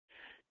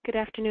Good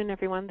afternoon,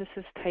 everyone. This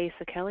is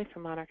Thaisa Kelly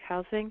from Monarch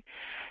Housing,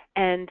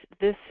 and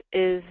this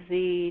is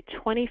the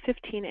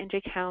 2015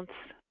 NJCounts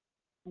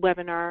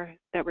webinar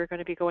that we're going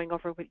to be going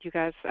over with you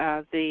guys,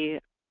 the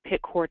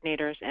PIT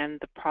coordinators, and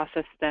the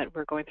process that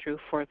we're going through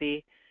for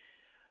the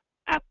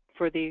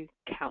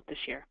count this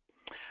year.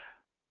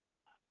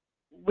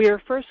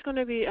 We're first going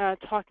to be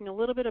talking a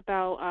little bit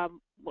about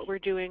what we're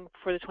doing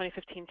for the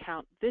 2015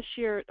 count. This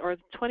year, or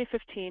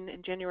 2015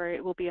 in January,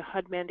 it will be a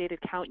HUD-mandated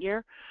count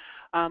year.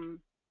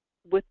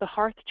 With the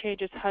HARTH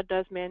changes, HUD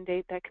does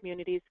mandate that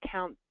communities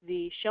count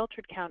the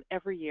sheltered count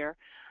every year.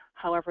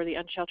 However, the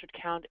unsheltered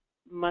count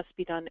must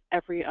be done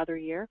every other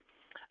year,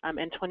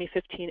 and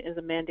 2015 is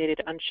a mandated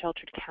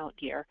unsheltered count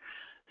year.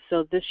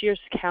 So this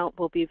year's count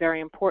will be very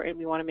important.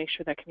 We want to make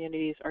sure that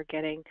communities are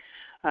getting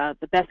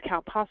the best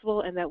count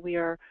possible and that we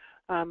are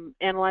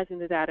analyzing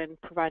the data and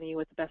providing you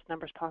with the best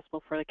numbers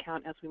possible for the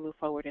count as we move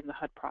forward in the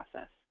HUD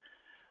process.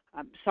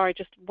 Sorry,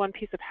 just one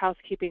piece of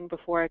housekeeping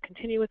before I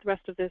continue with the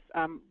rest of this.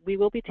 We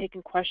will be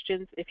taking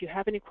questions. If you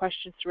have any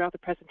questions throughout the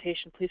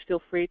presentation, please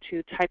feel free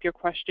to type your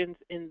questions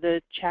in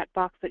the chat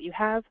box that you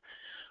have.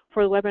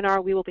 For the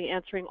webinar, we will be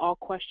answering all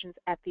questions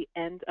at the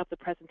end of the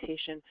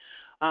presentation.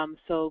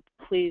 So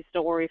please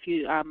don't worry if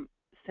you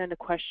send a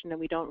question and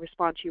we don't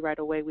respond to you right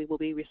away. We will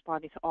be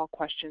responding to all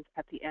questions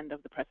at the end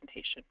of the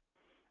presentation.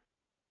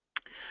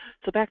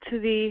 So back to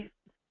the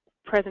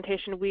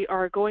presentation. We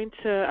are going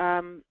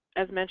to,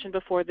 as mentioned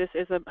before, this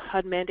is a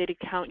HUD-mandated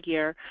count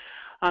year.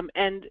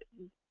 And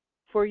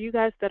for you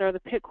guys that are the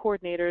PIT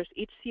coordinators,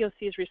 each COC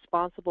is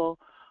responsible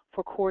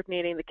for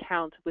coordinating the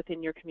count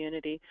within your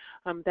community.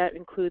 That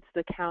includes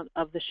the count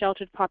of the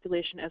sheltered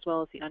population as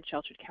well as the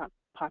unsheltered count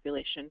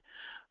population.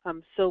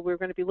 So we're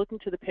going to be looking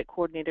to the PIT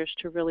coordinators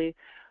to really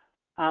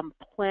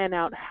plan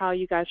out how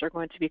you guys are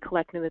going to be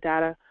collecting the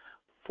data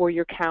for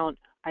your count,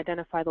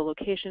 identify the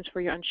locations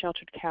for your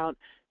unsheltered count,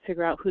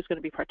 figure out who's going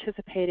to be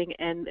participating,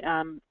 and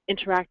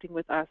interacting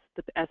with us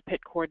as PIT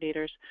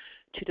coordinators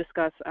to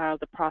discuss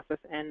the process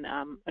and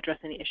address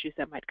any issues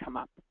that might come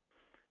up.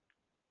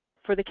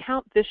 For the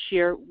count this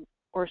year,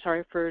 or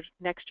sorry, for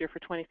next year, for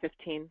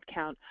 2015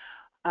 count,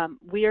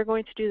 we are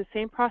going to do the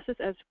same process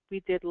as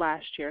we did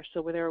last year.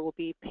 So there will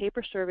be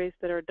paper surveys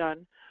that are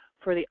done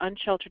for the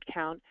unsheltered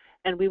count,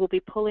 and we will be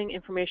pulling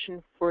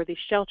information for the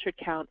sheltered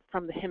count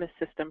from the HIMIS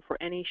system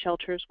for any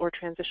shelters or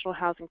transitional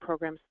housing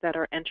programs that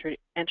are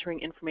entering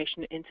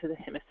information into the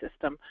HIMIS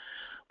system.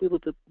 We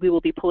will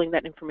be pulling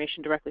that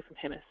information directly from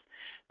HIMIS.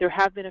 There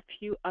have been a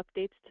few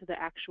updates to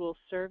the actual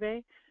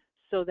survey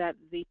so that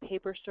the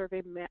paper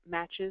survey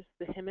matches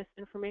the HIMIS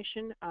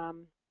information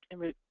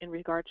in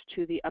regards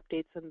to the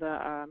updates in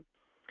the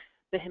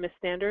HIMIS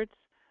standards.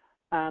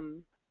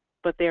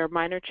 But they are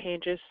minor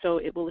changes, so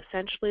it will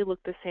essentially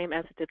look the same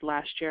as it did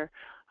last year.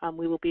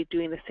 We will be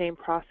doing the same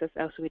process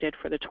as we did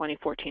for the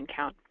 2014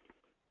 count.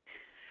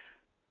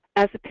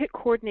 As the PIT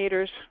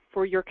coordinators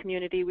for your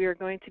community, we are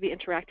going to be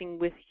interacting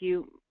with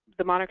you.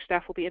 The Monarch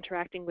staff will be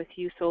interacting with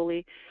you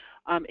solely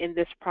in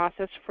this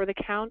process for the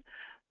count.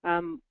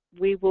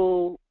 We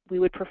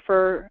would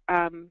prefer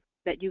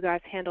that you guys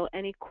handle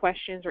any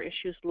questions or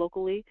issues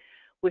locally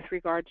with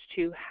regards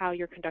to how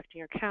you're conducting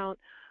your count.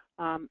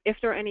 If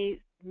there are any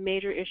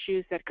major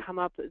issues that come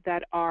up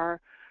that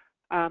are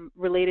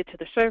related to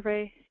the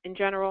survey in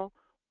general,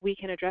 we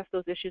can address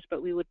those issues,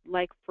 but we would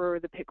like for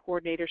the PIT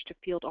coordinators to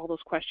field all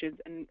those questions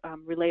and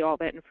relay all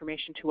that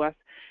information to us,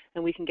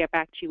 and we can get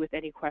back to you with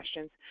any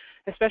questions.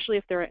 Especially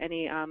if there are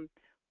any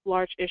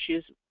large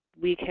issues,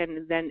 we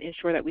can then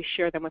ensure that we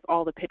share them with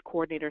all the PIT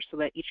coordinators so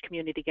that each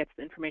community gets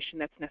the information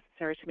that's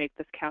necessary to make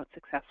this count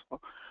successful.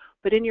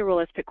 But in your role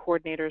as PIT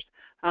coordinators,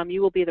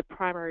 you will be the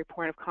primary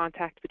point of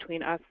contact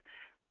between us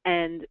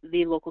and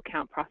the local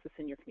count process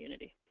in your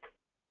community.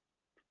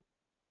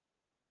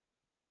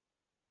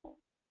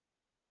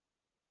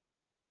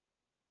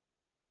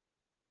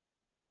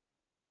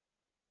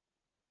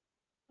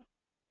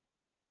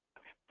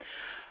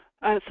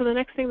 So the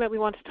next thing that we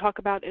want to talk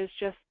about is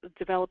just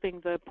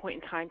developing the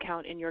point-in-time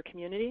count in your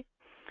community.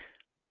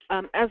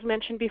 As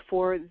mentioned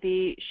before,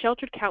 the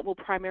sheltered count will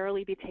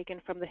primarily be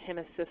taken from the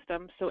HIMIS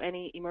system, so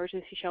any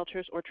emergency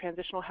shelters or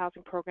transitional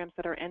housing programs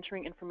that are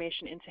entering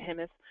information into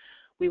HIMIS,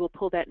 we will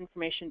pull that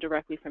information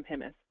directly from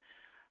HIMIS.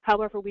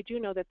 However, we do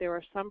know that there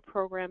are some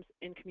programs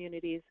in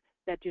communities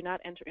that do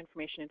not enter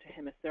information into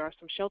HIMIS. There are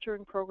some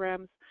sheltering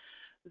programs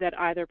that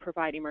either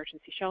provide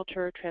emergency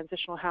shelter,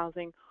 transitional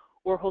housing,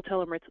 or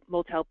hotel and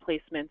motel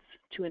placements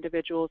to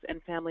individuals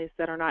and families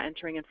that are not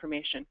entering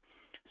information.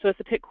 So as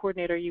a PIT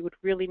coordinator, you would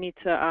really need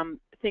to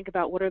think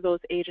about what are those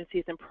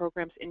agencies and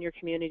programs in your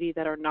community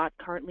that are not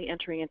currently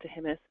entering into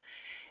HIMIS,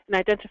 and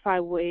identify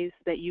ways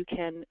that you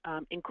can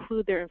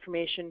include their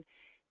information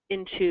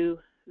into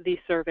the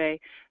survey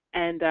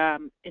and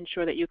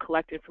ensure that you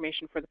collect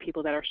information for the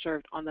people that are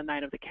served on the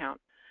night of the count.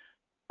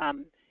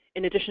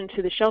 In addition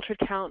to the sheltered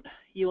count,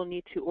 you will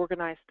need to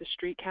organize the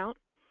street count.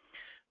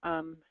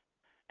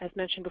 As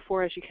mentioned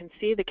before, as you can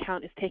see, the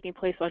count is taking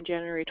place on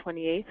January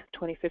 28th,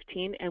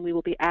 2015, and we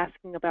will be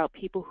asking about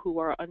people who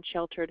are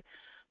unsheltered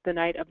the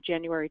night of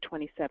January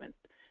 27th.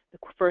 The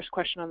first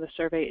question on the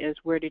survey is,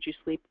 where did you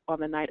sleep on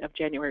the night of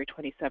January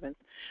 27th?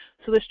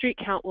 So the street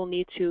count will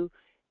need to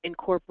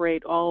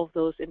incorporate all of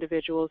those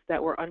individuals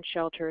that were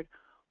unsheltered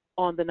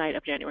on the night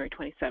of January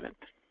 27th.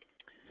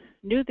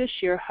 New this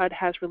year, HUD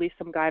has released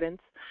some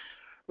guidance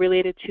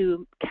related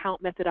to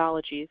count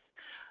methodologies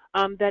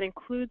that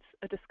includes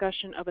a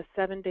discussion of a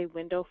 7-day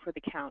window for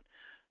the count.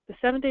 The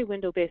 7-day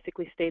window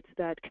basically states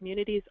that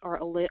communities are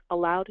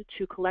allowed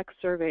to collect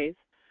surveys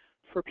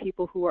for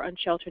people who are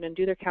unsheltered and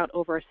do their count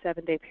over a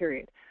 7-day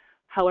period.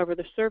 However,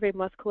 the survey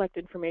must collect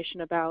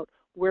information about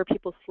where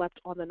people slept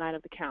on the night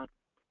of the count.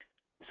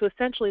 So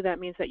essentially that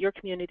means that your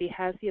community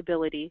has the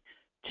ability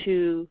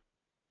to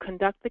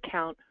conduct the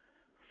count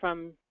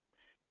from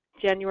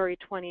January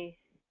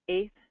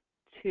 28th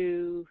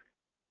to,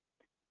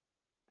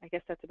 I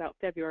guess that's about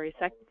February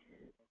 2nd,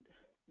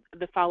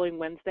 the following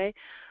Wednesday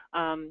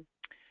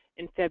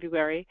in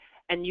February,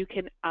 and you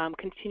can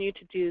continue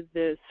to do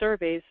the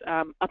surveys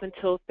up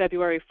until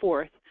February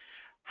 4th.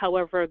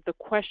 However, the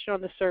question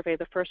on the survey,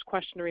 the first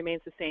question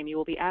remains the same. You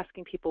will be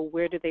asking people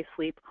where did they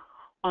sleep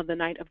on the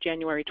night of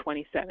January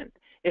 27th.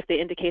 If they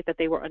indicate that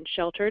they were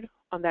unsheltered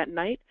on that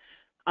night,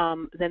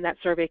 then that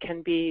survey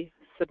can be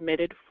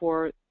submitted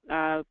for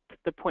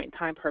the point in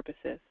time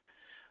purposes.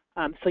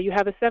 So you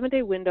have a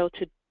 7-day window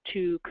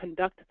to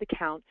conduct the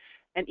count,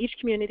 and each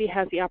community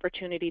has the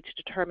opportunity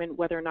to determine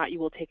whether or not you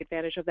will take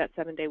advantage of that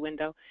 7-day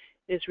window.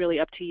 It is really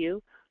up to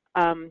you.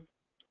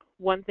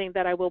 One thing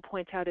that I will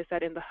point out is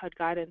that in the HUD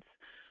guidance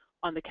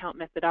on the count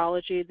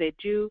methodology, they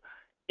do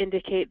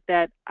indicate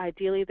that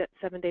ideally that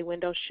 7-day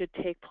window should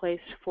take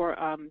place for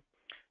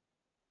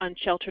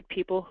unsheltered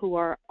people who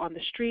are on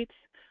the streets,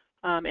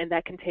 and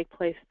that can take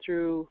place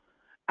through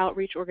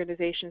outreach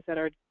organizations that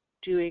are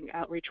doing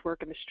outreach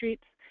work in the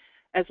streets,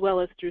 as well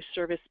as through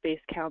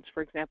service-based counts.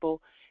 For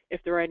example,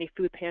 if there are any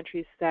food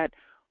pantries that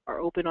are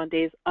open on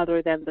days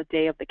other than the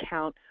day of the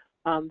count,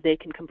 they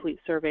can complete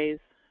surveys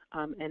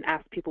and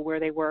ask people where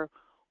they were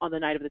on the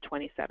night of the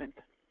 27th.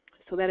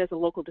 So that is a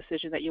local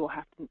decision that you will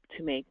have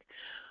to make.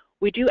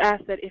 We do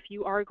ask that if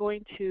you are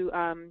going to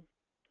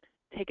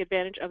take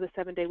advantage of the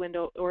 7-day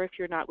window, or if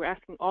you're not, we're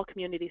asking all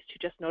communities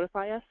to just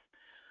notify us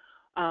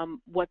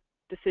what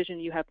decision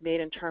you have made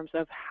in terms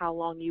of how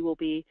long you will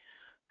be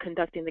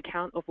conducting the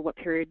count, over what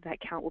period that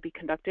count will be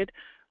conducted.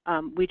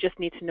 We just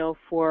need to know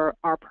for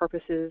our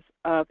purposes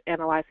of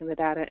analyzing the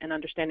data and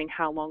understanding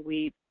how long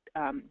we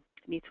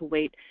need to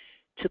wait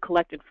to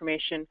collect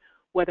information,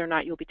 whether or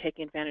not you'll be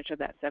taking advantage of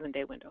that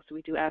 7-day window. So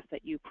we do ask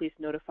that you please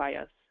notify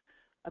us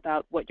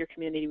about what your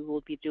community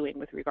will be doing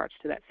with regards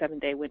to that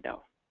 7-day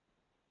window.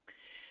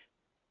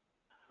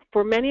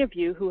 For many of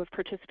you who have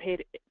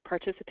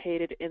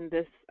participated in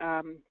this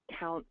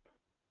count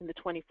in the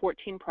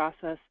 2014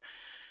 process,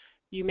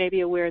 you may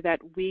be aware that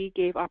we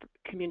gave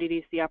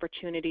communities the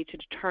opportunity to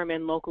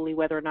determine locally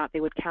whether or not they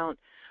would count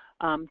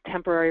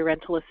temporary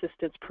rental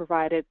assistance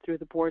provided through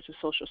the boards of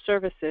social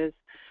services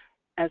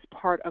as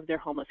part of their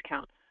homeless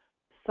count.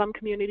 Some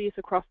communities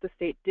across the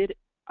state did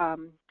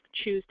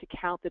choose to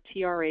count the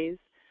TRAs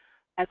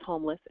as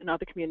homeless, and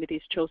other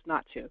communities chose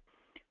not to.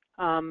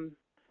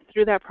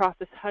 Through that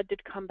process, HUD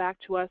did come back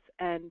to us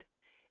and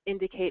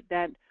indicate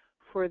that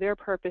for their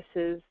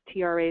purposes,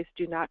 TRAs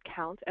do not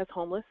count as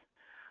homeless.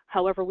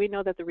 However, we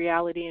know that the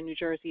reality in New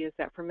Jersey is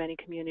that for many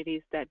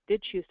communities that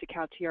did choose to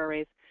count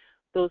TRAs,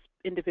 those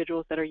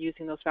individuals that are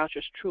using those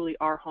vouchers truly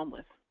are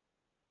homeless.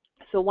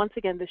 So once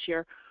again this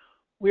year,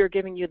 we are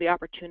giving you the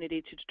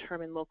opportunity to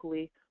determine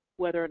locally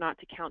whether or not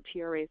to count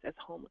TRAs as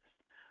homeless.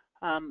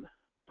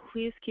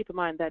 Please keep in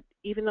mind that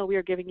even though we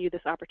are giving you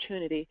this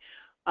opportunity,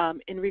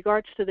 in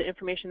regards to the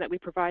information that we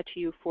provide to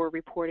you for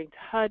reporting to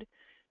HUD,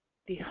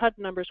 the HUD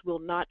numbers will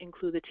not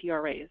include the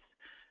TRAs.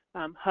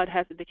 HUD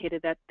has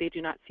indicated that they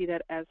do not see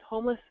that as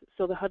homeless,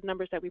 so the HUD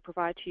numbers that we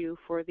provide to you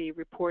for the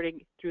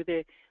reporting through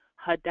the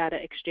HUD data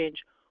exchange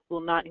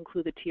will not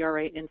include the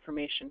TRA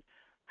information.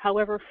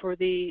 However, for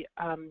the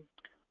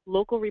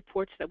local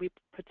reports that we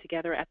put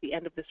together at the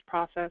end of this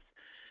process,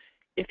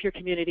 if your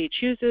community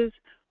chooses,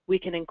 we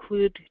can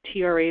include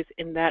TRAs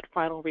in that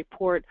final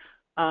report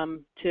to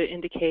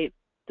indicate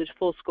the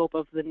full scope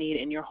of the need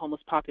in your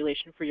homeless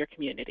population for your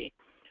community.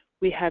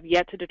 We have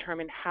yet to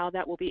determine how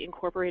that will be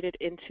incorporated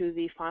into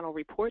the final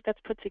report that's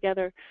put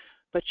together,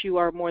 but you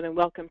are more than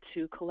welcome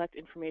to collect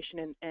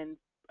information and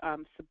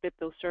submit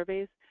those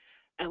surveys,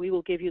 and we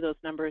will give you those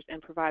numbers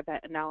and provide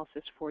that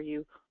analysis for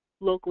you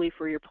locally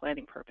for your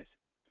planning purpose.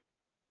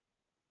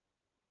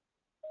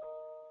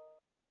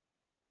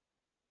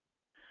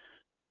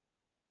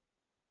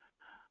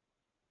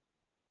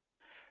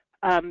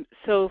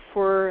 So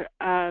for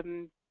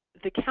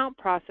the count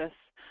process,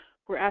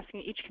 we're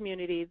asking each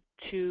community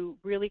to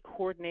really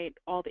coordinate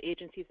all the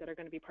agencies that are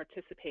going to be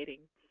participating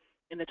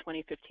in the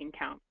 2015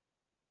 count.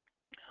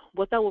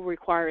 What that will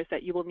require is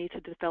that you will need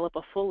to develop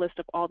a full list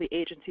of all the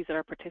agencies that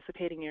are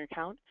participating in your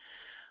count.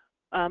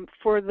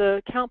 For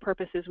the count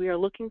purposes, we are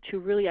looking to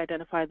really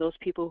identify those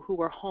people who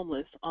were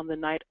homeless on the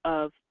night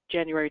of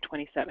January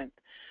 27th.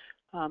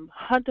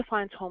 HUD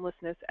defines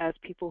homelessness as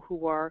people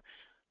who are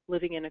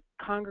living in a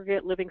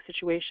congregate living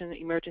situation,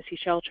 emergency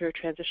shelter,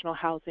 transitional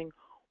housing,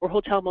 or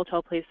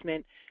hotel-motel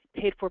placement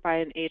paid for by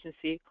an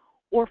agency,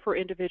 or for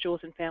individuals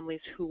and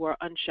families who are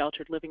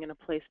unsheltered living in a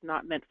place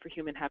not meant for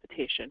human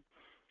habitation.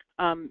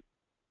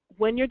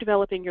 When you're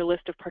developing your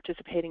list of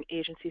participating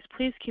agencies,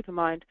 please keep in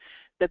mind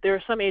that there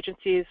are some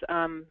agencies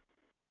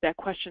that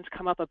questions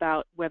come up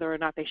about whether or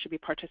not they should be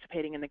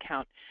participating in the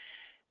count.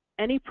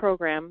 Any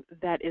program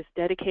that is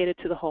dedicated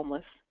to the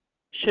homeless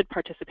should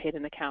participate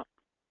in the count.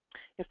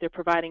 If they're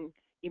providing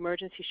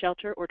emergency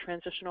shelter or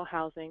transitional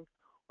housing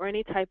or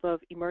any type of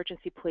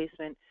emergency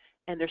placement,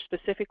 and they're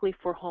specifically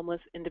for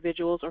homeless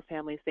individuals or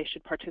families, they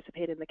should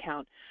participate in the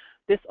count.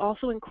 This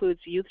also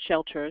includes youth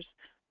shelters,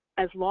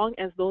 as long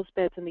as those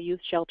beds in the youth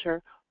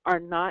shelter are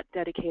not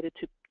dedicated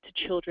to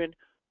children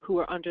who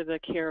are under the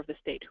care of the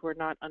state, who are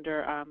not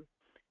under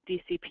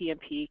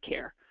DCPMP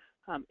care.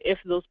 If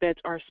those beds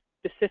are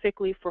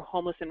specifically for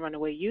homeless and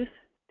runaway youth,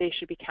 they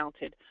should be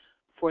counted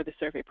for the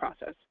survey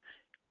process.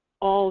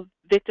 All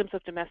victims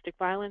of domestic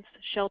violence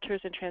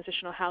shelters and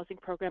transitional housing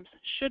programs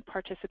should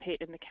participate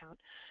in the count,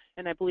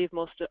 and I believe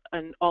most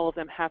and all of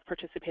them have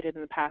participated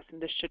in the past,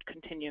 and this should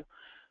continue.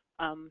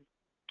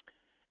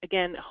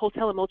 Again,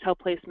 hotel and motel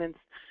placements,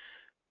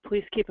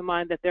 please keep in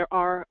mind that there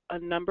are a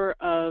number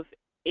of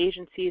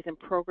agencies and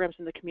programs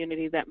in the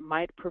community that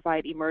might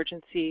provide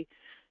emergency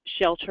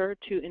shelter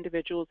to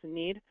individuals in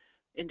need,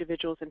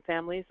 individuals and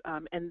families,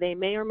 and they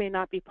may or may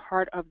not be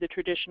part of the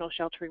traditional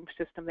sheltering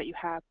system that you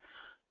have.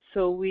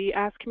 So we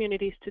ask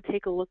communities to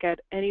take a look at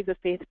any of the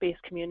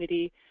faith-based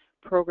community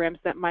programs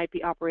that might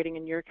be operating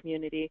in your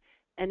community,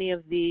 any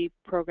of the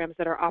programs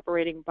that are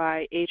operating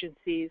by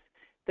agencies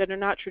that are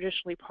not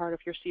traditionally part of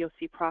your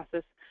COC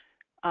process.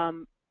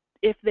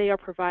 If they are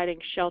providing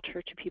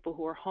shelter to people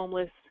who are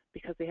homeless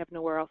because they have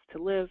nowhere else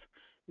to live,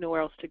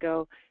 nowhere else to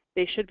go,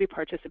 they should be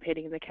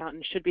participating in the count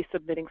and should be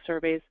submitting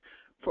surveys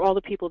for all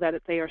the people that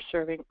they are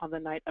serving on the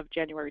night of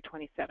January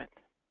 27th.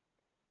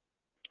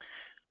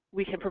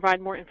 We can provide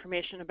more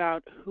information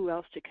about who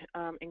else to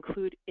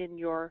include in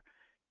your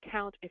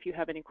count if you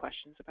have any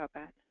questions about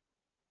that.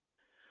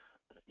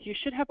 You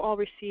should have all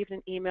received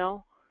an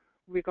email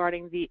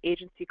regarding the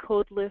agency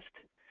code list,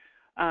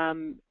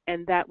 and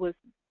that was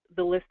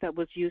the list that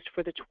was used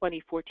for the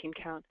 2014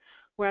 count.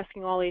 We're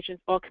asking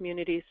all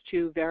communities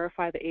to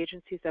verify the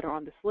agencies that are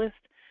on this list,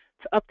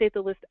 to update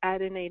the list,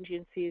 add in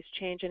agencies,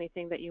 change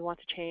anything that you want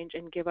to change,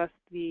 and give us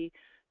the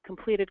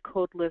completed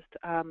code list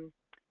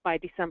by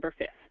December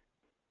 5th.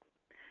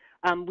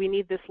 We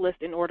need this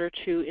list in order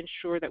to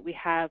ensure that we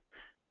have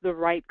the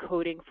right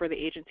coding for the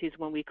agencies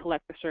when we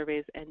collect the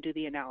surveys and do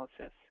the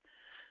analysis.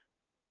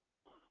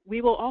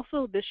 We will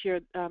also this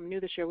year, new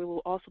this year, we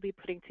will also be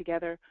putting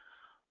together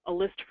a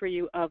list for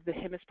you of the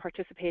HIMIS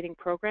participating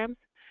programs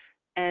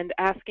and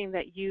asking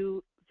that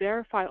you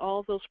verify all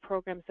of those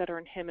programs that are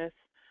in HIMIS.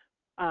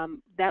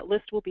 That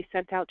list will be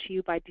sent out to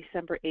you by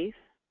December 8th,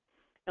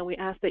 and we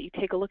ask that you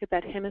take a look at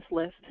that HIMIS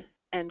list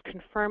and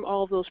confirm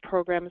all of those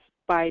programs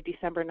by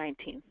December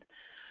 19th.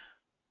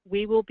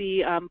 We will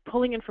be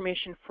pulling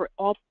information for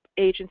all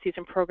agencies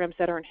and programs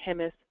that are in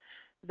HIMIS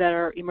that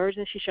are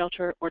emergency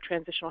shelter or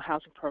transitional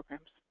housing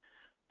programs.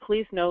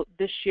 Please note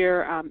this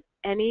year,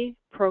 any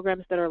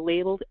programs that are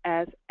labeled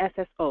as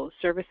SSO,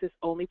 services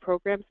only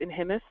programs in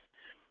HIMIS,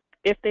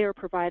 if they are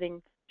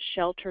providing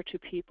shelter to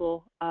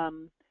people,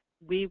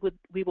 we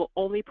will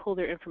only pull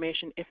their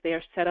information if they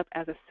are set up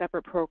as a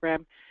separate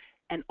program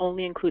and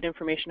only include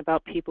information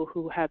about people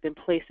who have been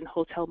placed in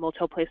hotel,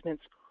 motel placements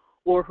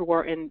or who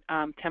are in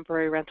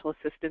temporary rental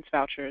assistance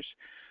vouchers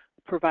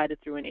provided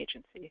through an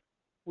agency.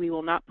 We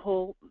will not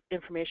pull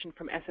information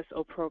from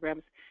SSO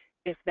programs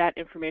if that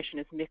information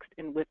is mixed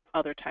in with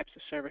other types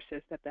of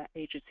services that that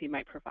agency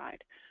might provide.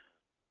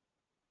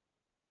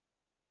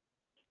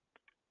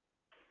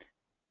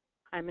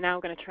 I'm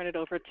now going to turn it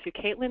over to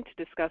Caitlin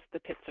to discuss the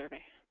PIT survey.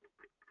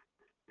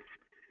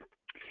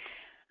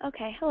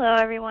 Okay, hello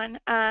everyone.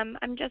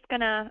 I'm just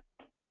going to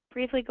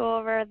briefly go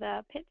over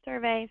the PIT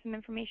survey, some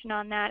information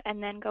on that,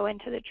 and then go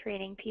into the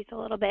training piece a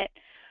little bit.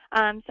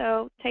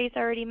 So Thais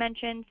already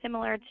mentioned,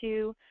 similar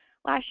to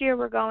last year,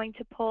 we're going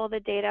to pull the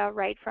data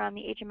right from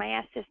the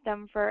HMIS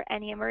system for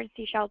any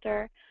emergency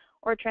shelter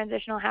or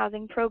transitional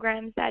housing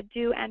programs that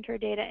do enter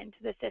data into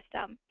the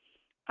system.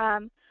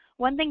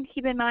 One thing to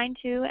keep in mind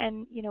too,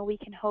 and we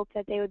can hope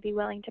that they would be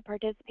willing to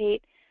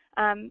participate,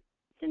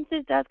 since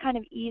this does kind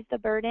of ease the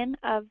burden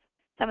of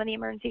some of the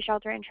emergency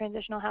shelter and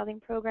transitional housing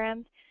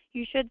programs,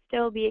 you should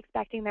still be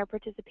expecting their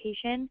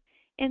participation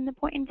in the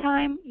point in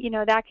time.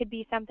 That could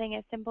be something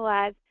as simple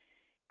as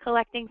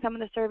collecting some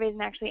of the surveys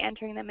and actually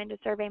entering them into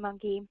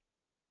SurveyMonkey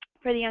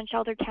for the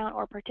unsheltered count,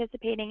 or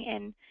participating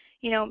in,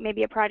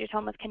 maybe a Project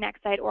Homeless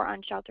Connect site or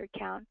unsheltered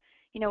count.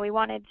 We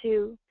wanted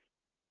to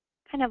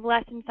kind of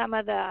lessen some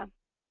of the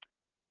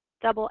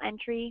double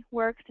entry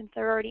work since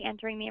they're already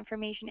entering the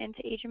information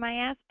into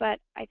HMIS, but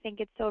I think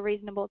it's still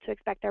reasonable to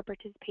expect their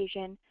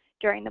participation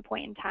during the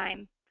point in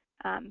time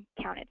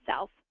count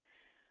itself.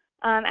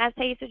 As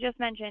Thaisa just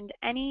mentioned,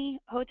 any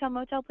hotel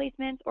motel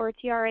placements or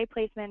TRA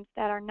placements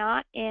that are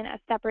not in a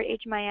separate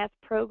HMIS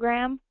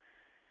program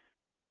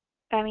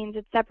That means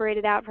it's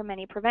separated out from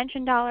any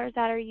prevention dollars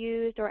that are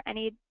used or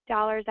any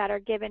dollars that are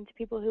given to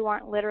people who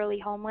aren't literally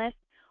homeless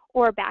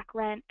or back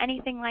rent,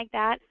 anything like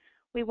that.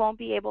 We won't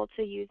be able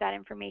to use that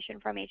information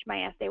from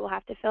HMIS. They will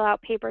have to fill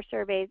out paper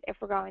surveys if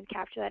we're going to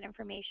capture that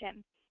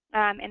information.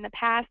 In the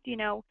past,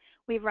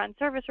 we've run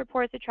service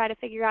reports to try to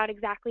figure out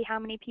exactly how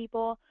many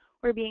people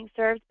were being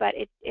served, but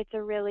it's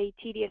a really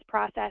tedious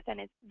process and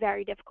it's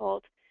very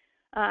difficult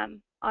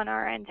on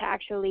our end to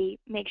actually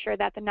make sure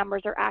that the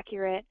numbers are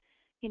accurate,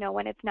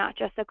 when it's not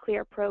just a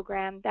clear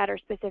program that are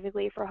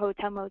specifically for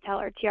hotel, motel,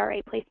 or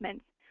TRA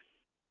placements.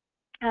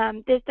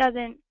 This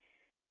doesn't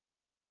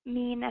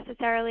mean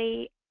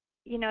necessarily,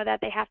 that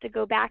they have to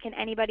go back, and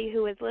anybody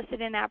who is listed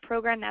in that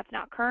program that's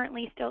not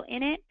currently still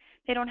in it,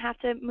 they don't have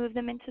to move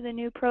them into the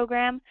new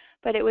program,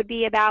 but it would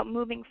be about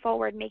moving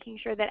forward, making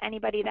sure that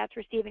anybody that's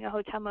receiving a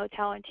hotel,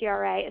 motel, and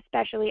TRA,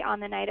 especially on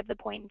the night of the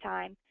point in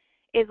time,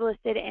 is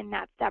listed in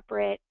that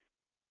separate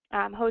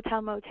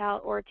hotel,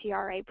 motel, or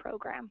TRA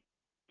program.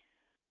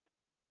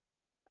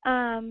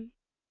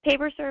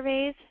 Paper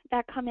surveys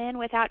that come in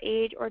without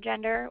age or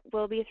gender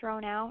will be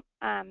thrown out.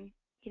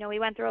 We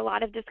went through a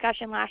lot of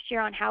discussion last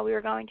year on how we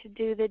were going to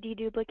do the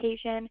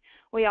deduplication.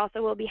 We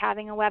also will be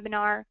having a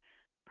webinar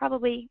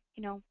probably,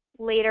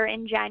 later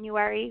in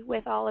January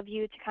with all of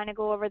you to kind of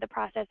go over the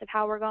process of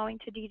how we're going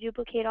to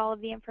deduplicate all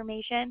of the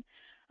information.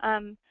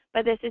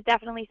 But this is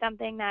definitely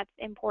something that's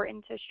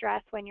important to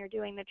stress when you're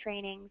doing the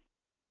trainings,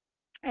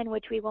 and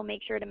which we will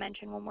make sure to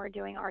mention when we're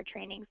doing our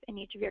trainings in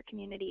each of your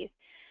communities.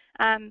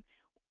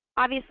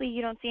 Obviously,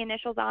 you don't see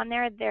initials on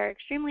there. They're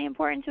extremely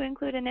important to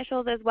include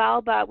initials as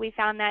well, but we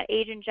found that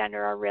age and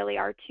gender are really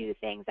our two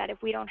things that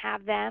if we don't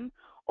have them,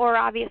 or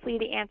obviously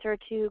the answer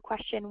to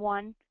question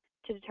 1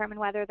 to determine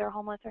whether they're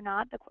homeless or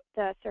not,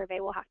 the survey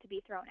will have to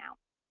be thrown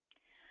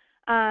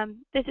out.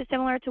 This is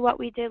similar to what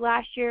we did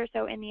last year,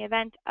 so in the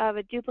event of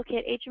a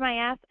duplicate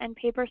HMIS and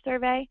paper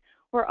survey,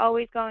 we're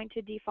always going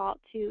to default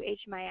to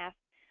HMIS.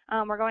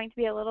 We're going to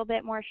be a little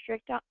bit more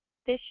strict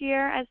this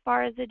year as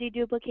far as the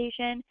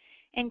deduplication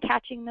and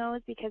catching those,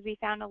 because we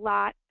found a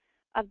lot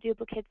of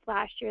duplicates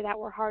last year that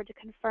were hard to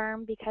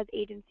confirm because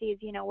agencies,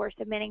 were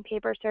submitting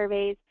paper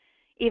surveys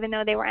even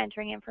though they were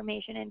entering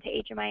information into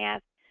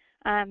HMIS.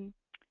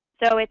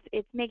 So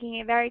it's making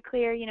it very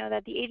clear,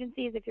 that the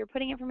agencies, if you're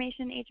putting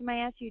information in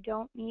HMIS, you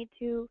don't need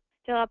to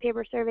fill out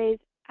paper surveys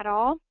at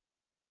all.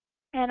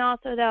 And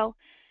also, though,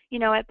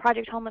 at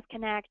Project Homeless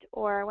Connect,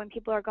 or when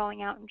people are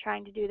going out and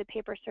trying to do the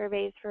paper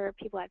surveys for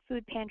people at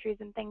food pantries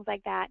and things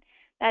like that,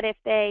 that if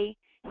they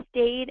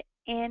stayed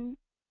in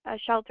a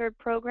sheltered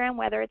program,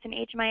 whether it's an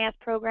HMIS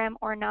program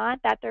or not,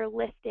 that they're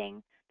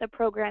listing the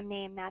program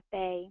name that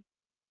they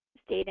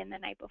stayed in the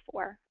night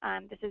before.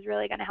 This is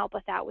really going to help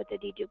us out with the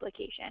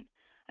deduplication.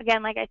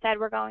 Again, like I said,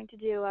 we're going to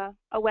do a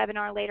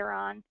webinar later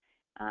on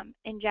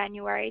in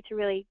January to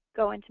really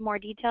go into more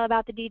detail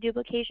about the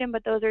deduplication,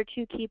 but those are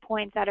two key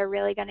points that are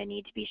really going to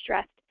need to be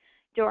stressed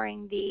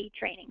during the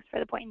trainings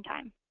for the point in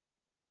time.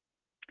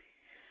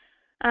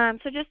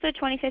 So just the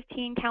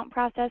 2015 count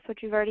process, which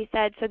we've already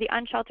said. So the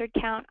unsheltered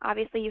count,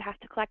 obviously you have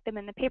to collect them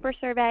in the paper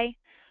survey.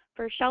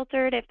 For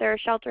sheltered, if they're a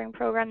sheltering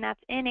program that's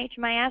in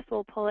HMIS,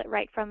 we'll pull it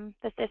right from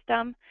the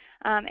system.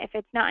 If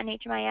it's not in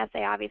HMIS,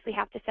 they obviously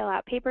have to fill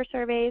out paper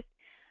surveys.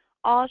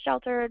 All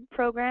sheltered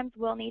programs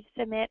will need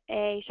to submit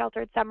a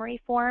sheltered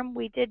summary form.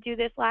 We did do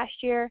this last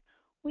year.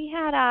 We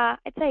had,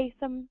 I'd say,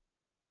 some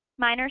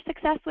minor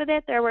success with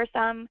it. There were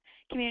some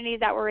communities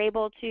that were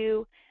able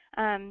to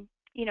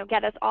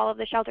get us all of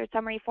the sheltered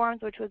summary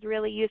forms, which was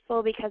really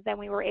useful because then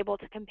we were able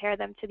to compare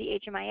them to the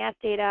HMIS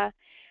data,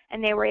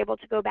 and they were able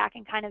to go back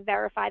and kind of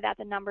verify that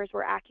the numbers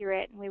were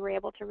accurate, and we were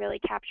able to really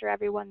capture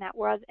everyone that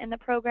was in the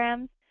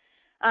programs.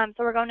 So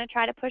we're going to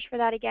try to push for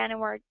that again,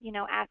 and we're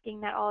asking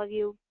that all of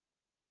you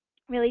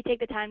really take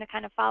the time to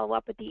kind of follow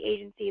up with the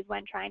agencies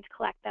when trying to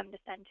collect them to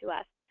send to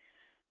us.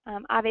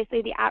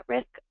 Obviously, the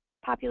at-risk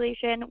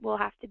population will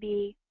have to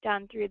be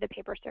done through the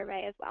paper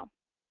survey as well.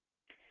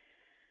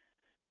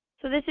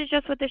 So this is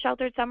just what the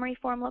sheltered summary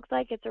form looks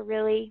like. It's a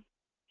really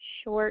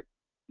short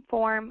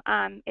form.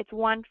 It's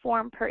one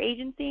form per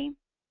agency.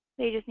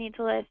 They just need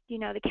to list,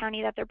 the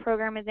county that their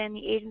program is in,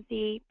 the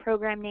agency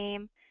program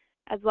name,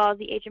 as well as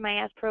the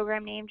HMIS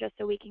program name, just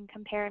so we can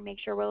compare and make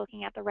sure we're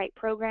looking at the right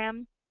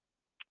program,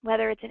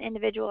 whether it's an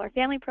individual or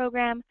family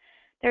program,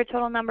 their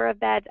total number of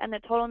beds, and the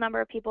total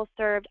number of people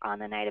served on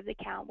the night of the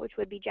count, which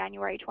would be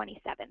January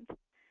 27th.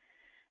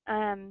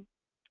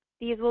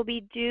 These will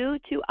be due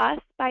to us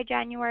by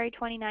January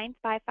 29th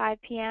by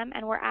 5 p.m.,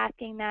 and we're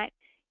asking that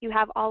you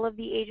have all of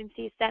the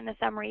agencies send the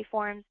summary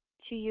forms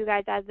to you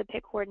guys as the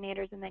PIC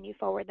coordinators, and then you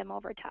forward them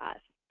over to us.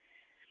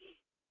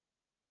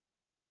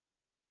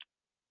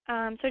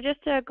 So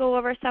just to go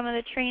over some of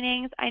the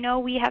trainings, I know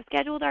we have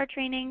scheduled our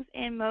trainings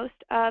in most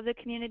of the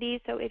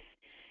communities, so if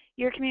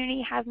your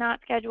community has not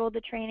scheduled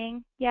the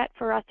training yet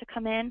for us to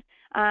come in,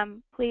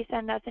 please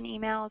send us an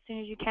email as soon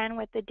as you can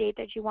with the date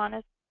that you want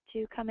us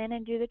to come in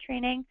and do the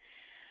training.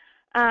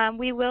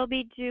 We will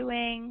be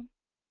doing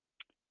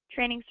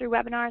trainings through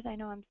webinars. I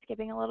know I'm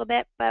skipping a little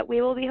bit, but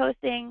we will be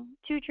hosting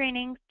two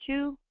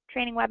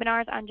training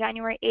webinars on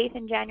January 8th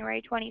and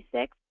January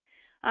 26th.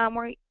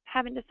 We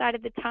haven't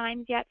decided the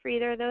times yet for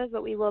either of those,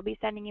 but we will be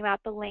sending you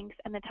out the links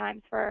and the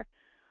times for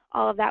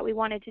all of that. We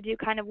wanted to do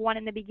kind of one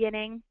in the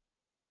beginning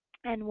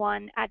and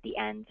one at the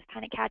end to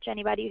kind of catch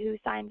anybody who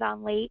signs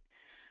on late.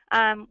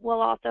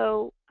 We'll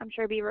also, I'm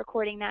sure, be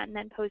recording that and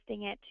then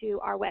posting it to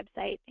our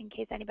website in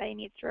case anybody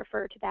needs to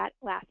refer to that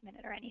last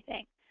minute or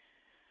anything.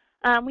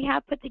 We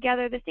have put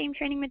together the same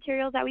training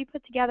materials that we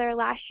put together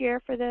last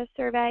year for the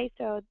survey.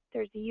 So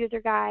there's the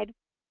user guide,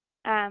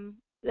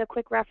 the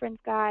quick reference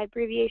guide,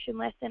 abbreviation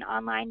list, and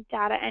online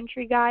data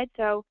entry guide.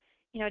 So,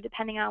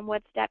 depending on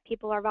what step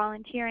people are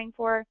volunteering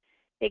for,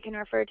 they can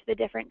refer to the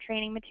different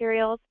training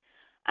materials.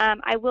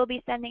 I will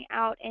be sending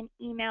out an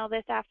email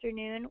this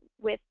afternoon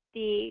with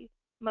the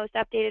most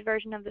updated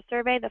version of the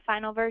survey, the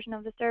final version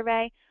of the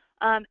survey,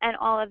 and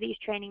all of these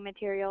training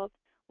materials.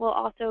 We'll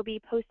also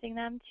be posting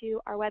them to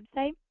our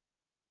website,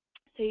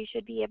 so you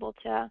should be able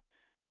to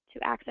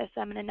access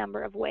them in a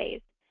number of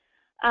ways.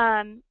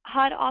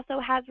 HUD also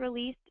has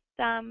released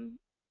some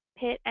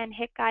PIT and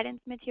HIC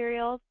guidance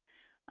materials.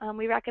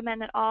 We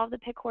recommend that all of the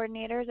PIT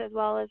coordinators, as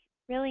well as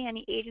really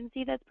any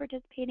agency that's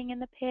participating in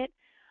the PIT,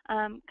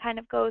 kind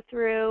of go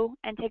through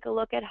and take a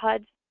look at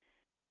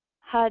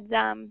HUD's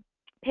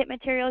PIT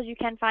materials. You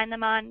can find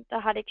them on the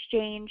HUD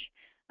Exchange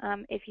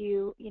if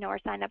you are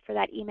signed up for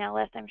that email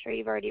list. I'm sure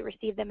you've already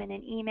received them in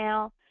an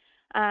email.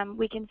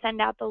 We can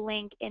send out the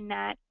link in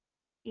that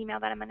email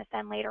that I'm going to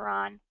send later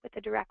on with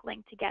a direct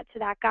link to get to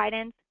that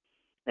guidance.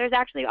 There's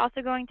actually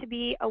also going to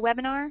be a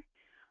webinar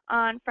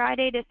on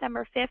Friday,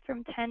 December 5th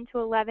from 10 to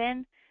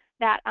 11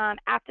 that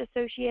APT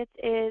Associates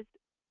is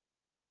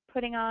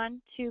putting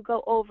on to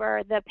go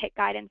over the PIT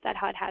guidance that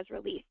HUD has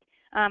released.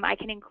 I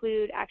can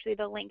include actually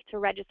the link to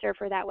register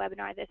for that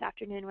webinar this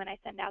afternoon when I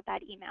send out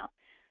that email.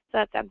 So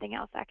that's something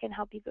else that can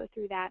help you go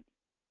through that.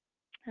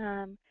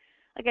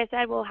 Like I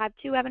said, we'll have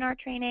 2 webinar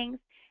trainings,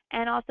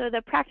 and also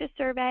the practice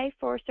survey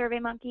for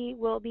SurveyMonkey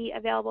will be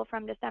available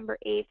from December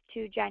 8th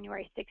to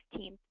January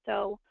 16th.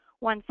 So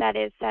once that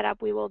is set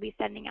up, we will be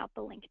sending out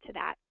the link to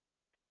that.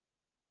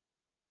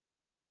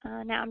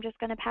 Now I'm just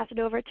going to pass it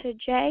over to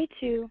Jay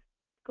to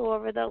go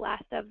over the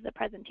last of the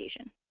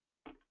presentation.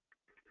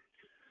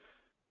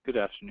 Good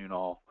afternoon,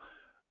 all.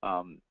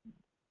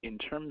 In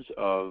terms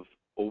of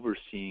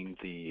overseeing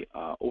the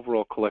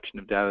overall collection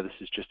of data, this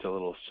is just a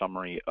little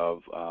summary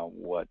of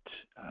what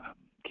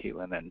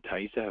Caitlin and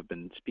Thaisa have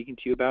been speaking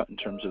to you about in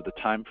terms of the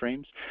time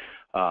frames.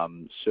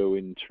 So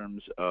in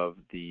terms of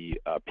the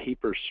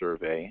paper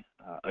survey,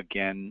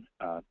 again,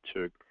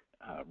 to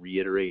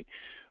reiterate,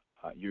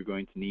 you're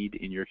going to need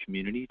in your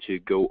community to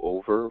go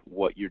over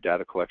what your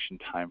data collection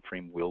time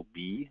frame will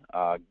be,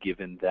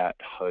 given that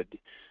HUD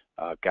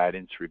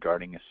guidance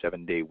regarding a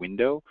 7-day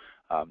window.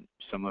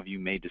 Some of you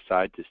may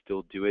decide to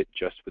still do it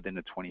just within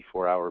a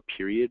 24-hour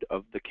period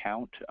of the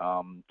count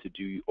to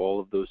do all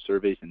of those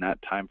surveys in that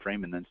time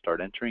frame and then start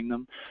entering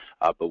them.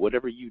 But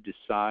whatever you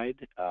decide,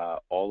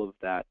 all of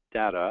that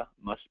data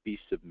must be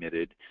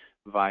submitted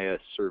via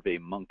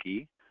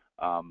SurveyMonkey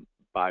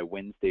by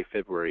Wednesday,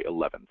 February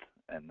 11th.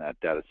 And that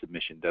data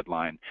submission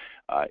deadline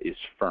is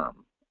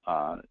firm,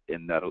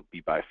 and that'll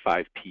be by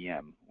 5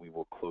 p.m. We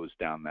will close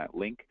down that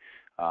link.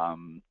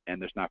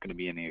 And there's not going to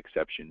be any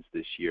exceptions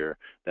this year.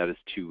 That is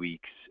 2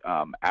 weeks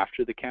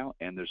after the count,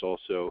 and there's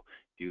also,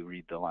 if you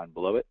read the line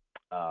below it,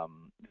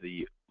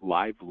 the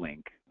live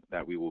link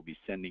that we will be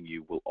sending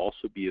you will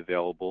also be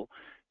available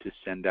to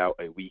send out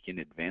a week in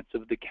advance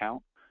of the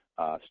count,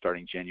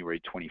 starting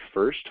January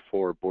 21st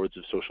for boards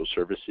of social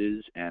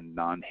services and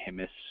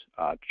non-HIMSS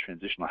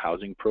transitional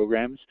housing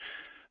programs.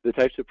 The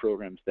types of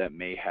programs that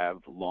may have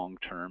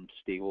long-term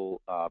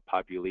stable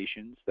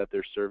populations that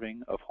they're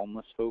serving of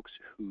homeless folks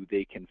who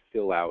they can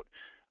fill out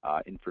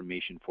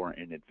information for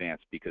in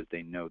advance because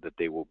they know that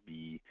they will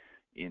be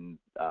in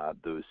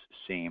those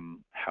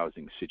same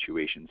housing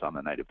situations on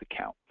the night of the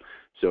count.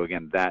 So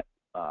again, that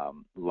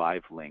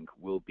live link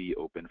will be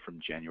open from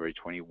January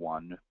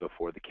 21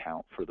 before the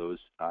count for those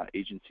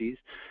agencies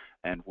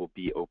and will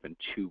be open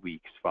 2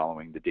 weeks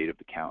following the date of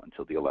the count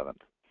until the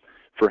 11th.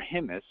 For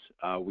HIMSS,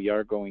 we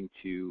are going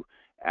to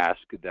ask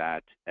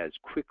that as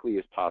quickly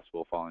as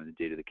possible following the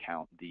date of the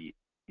count, the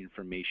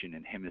information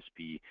in HIMSS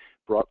be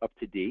brought up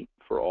to date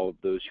for all of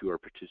those who are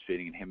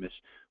participating in HIMSS.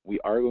 We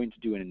are going to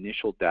do an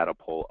initial data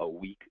poll a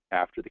week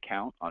after the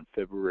count on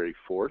February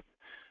 4th.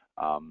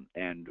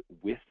 And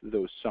with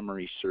those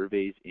summary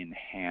surveys in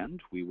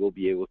hand, we will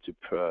be able to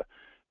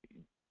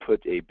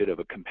put a bit of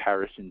a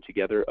comparison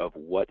together of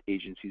what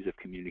agencies have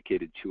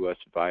communicated to us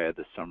via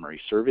the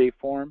summary survey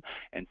form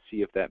and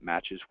see if that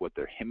matches what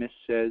their HIMSS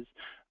says.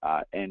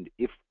 And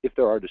if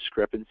there are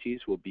discrepancies,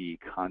 we'll be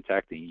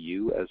contacting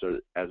you as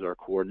our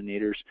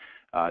coordinators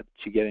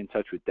to get in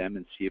touch with them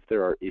and see if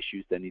there are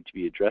issues that need to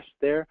be addressed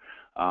there.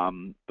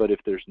 But if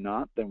there's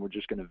not, then we're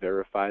just going to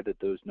verify that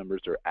those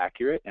numbers are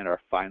accurate, and our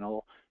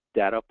final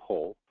data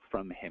poll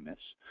from HIMSS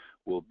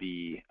will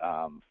be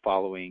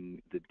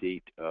following the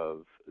date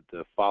of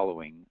the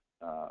following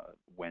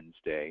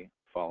Wednesday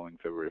following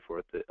February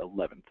 4th, the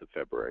 11th of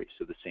February,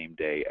 so the same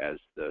day as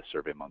the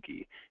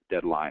SurveyMonkey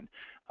deadline.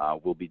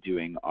 We'll be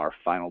doing our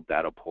final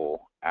data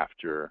poll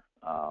after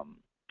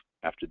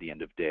the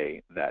end of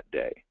day that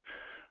day.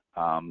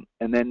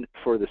 And then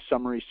for the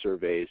summary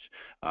surveys,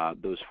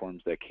 those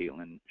forms that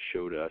Caitlin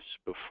showed us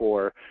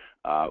before,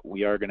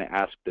 we are going to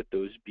ask that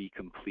those be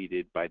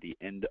completed by the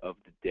end of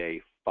the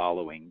day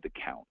following the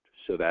count.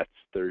 So that's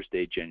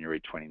Thursday,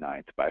 January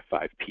 29th by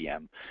 5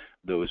 p.m.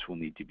 Those will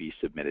need to be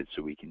submitted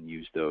so we can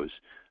use those,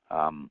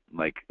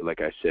 like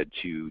I said,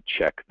 to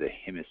check the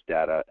HIMIS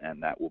data,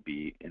 and that will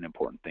be an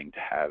important thing to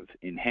have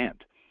in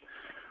hand.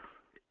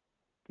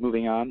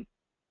 Moving on.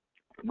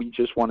 We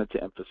just wanted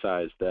to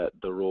emphasize that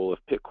the role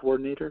of PIT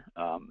coordinator,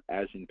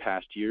 as in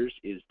past years,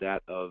 is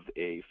that of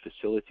a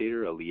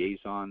facilitator, a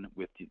liaison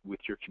with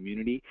your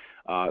community.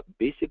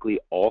 Basically,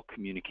 all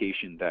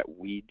communication that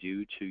we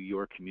do to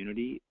your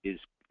community is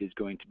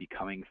going to be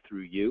coming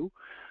through you.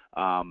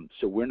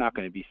 So we're not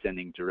going to be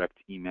sending direct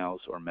emails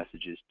or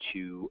messages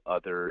to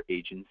other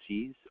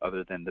agencies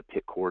other than the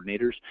PIT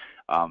coordinators.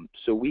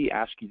 So we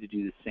ask you to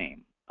do the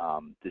same.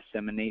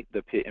 Disseminate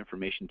the PIT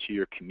information to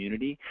your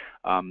community,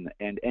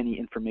 and any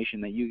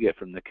information that you get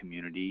from the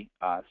community,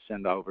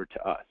 send over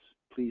to us.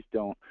 Please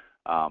don't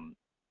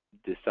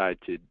decide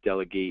to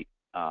delegate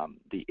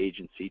the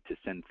agency to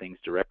send things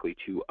directly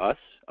to us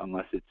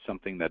unless it's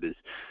something that is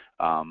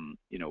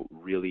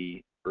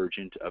really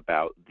urgent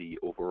about the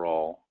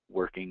overall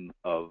working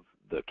of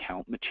the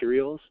count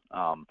materials,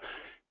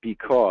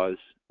 because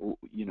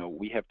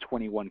we have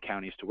 21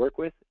 counties to work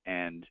with,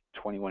 and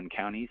 21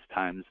 counties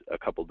times a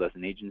couple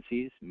dozen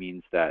agencies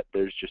means that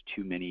there's just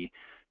too many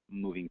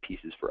moving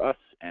pieces for us,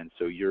 and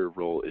so your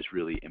role is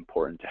really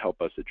important to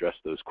help us address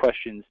those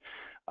questions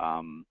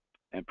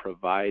and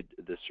provide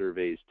the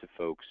surveys to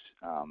folks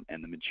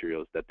and the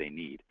materials that they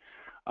need.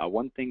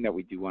 One thing that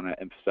we do want to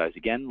emphasize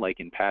again, like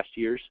in past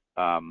years,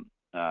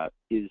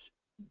 is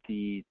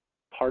the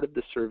part of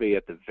the survey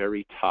at the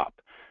very top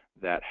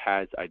that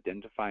has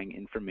identifying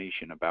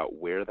information about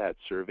where that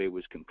survey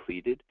was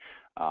completed,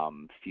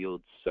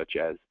 fields such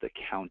as the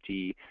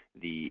county,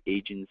 the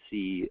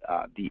agency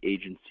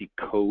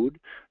code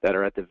that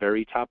are at the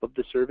very top of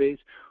the surveys.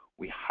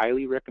 We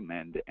highly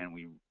recommend, and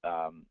we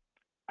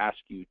ask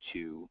you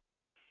to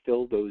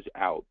fill those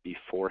out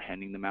before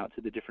handing them out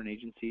to the different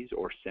agencies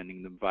or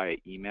sending them via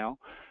email.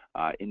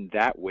 In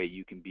that way,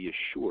 you can be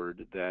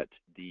assured that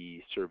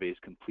the surveys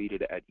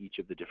completed at each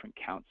of the different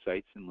count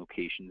sites and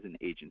locations and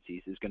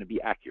agencies is going to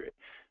be accurate,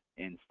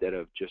 instead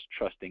of just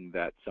trusting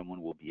that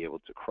someone will be able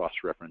to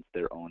cross-reference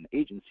their own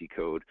agency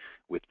code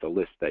with the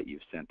list that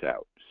you've sent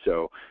out.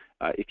 So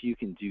if you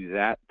can do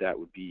that, that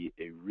would be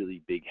a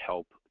really big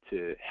help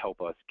to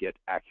help us get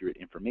accurate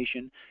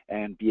information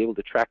and be able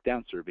to track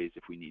down surveys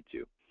if we need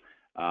to.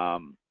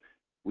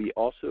 We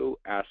also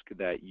ask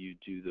that you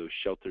do those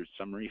sheltered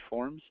summary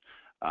forms.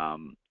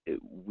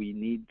 We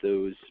need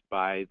those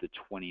by the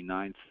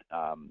 29th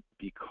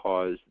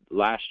because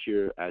last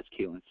year, as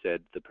Caitlin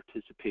said, the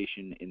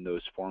participation in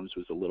those forms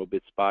was a little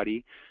bit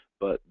spotty,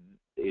 but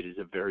it is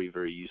a very,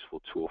 very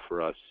useful tool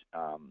for us,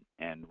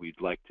 and we'd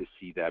like to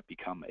see that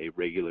become a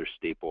regular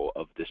staple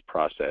of this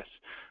process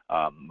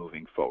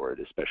moving forward,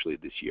 especially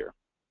this year.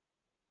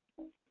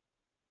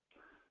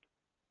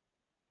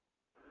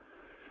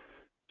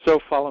 So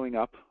following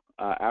up,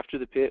 after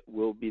the PIT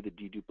will be the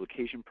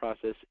deduplication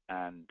process,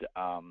 and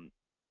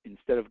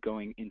instead of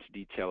going into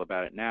detail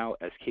about it now,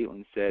 as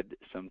Caitlin said,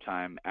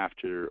 sometime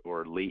after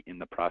or late in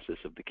the process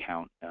of the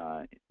count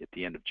at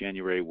the end of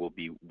January, we'll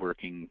be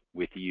working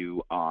with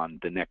you on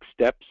the next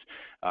steps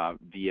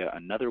via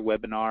another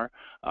webinar.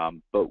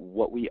 But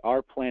what we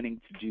are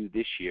planning to do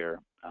this year,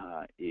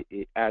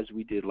 as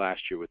we did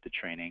last year with the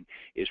training,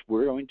 is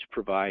we're going to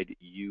provide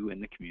you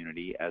and the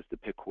community as the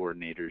PIT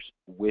coordinators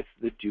with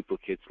the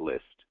duplicates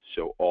list.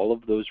 So all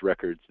of those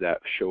records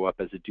that show up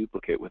as a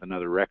duplicate with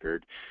another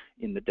record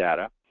in the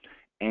data,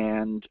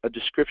 and a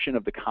description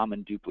of the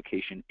common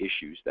duplication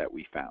issues that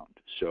we found.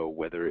 So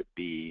whether it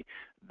be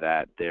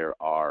that there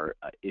are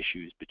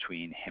issues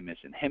between HIMIS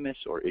and HIMIS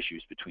or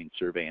issues between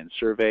survey and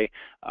survey,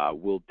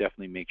 we'll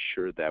definitely make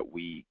sure that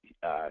we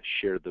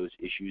share those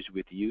issues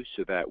with you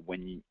so that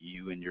when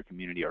you and your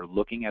community are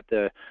looking at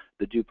the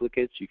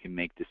duplicates, you can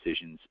make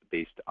decisions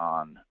based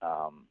on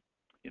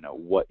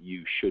what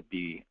you should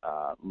be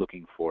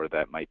looking for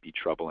that might be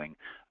troubling,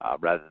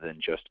 rather than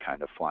just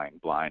kind of flying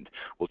blind.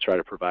 We'll try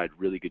to provide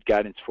really good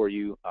guidance for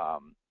you.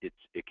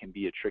 It can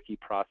be a tricky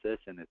process,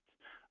 and it's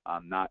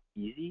not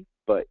easy,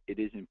 but it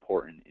is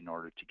important in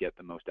order to get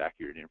the most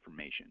accurate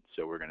information.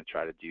 So we're going to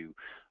try to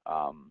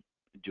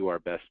do our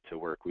best to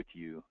work with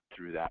you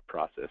through that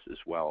process as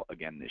well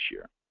again this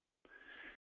year.